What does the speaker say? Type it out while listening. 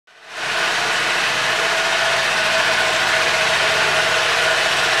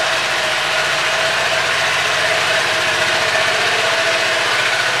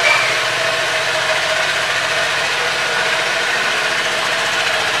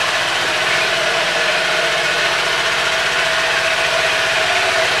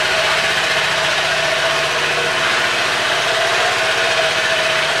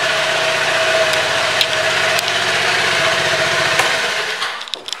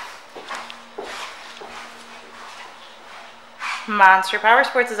Monster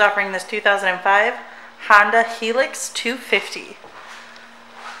Powersports is offering this 2005 Honda Helix 250.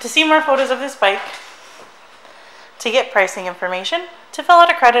 To see more photos of this bike, to get pricing information, to fill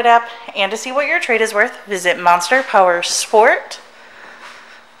out a credit app, and to see what your trade is worth, visit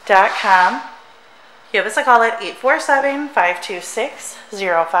monsterpowersport.com. Give us a call at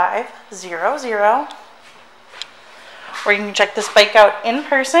 847-526-0500. Or you can check this bike out in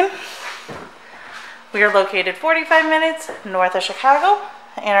person. We are located 45 minutes north of Chicago,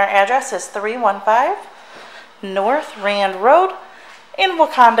 and our address is 315 North Rand Road in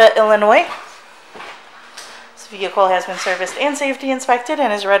Wauconda, Illinois. This vehicle has been serviced and safety inspected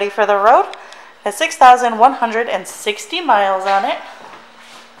and is ready for the road. It has 6,160 miles on it.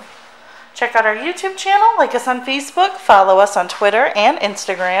 Check out our YouTube channel, like us on Facebook, follow us on Twitter and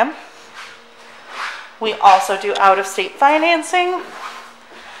Instagram. We also do out-of-state financing, and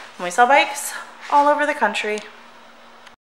we sell bikes all over the country.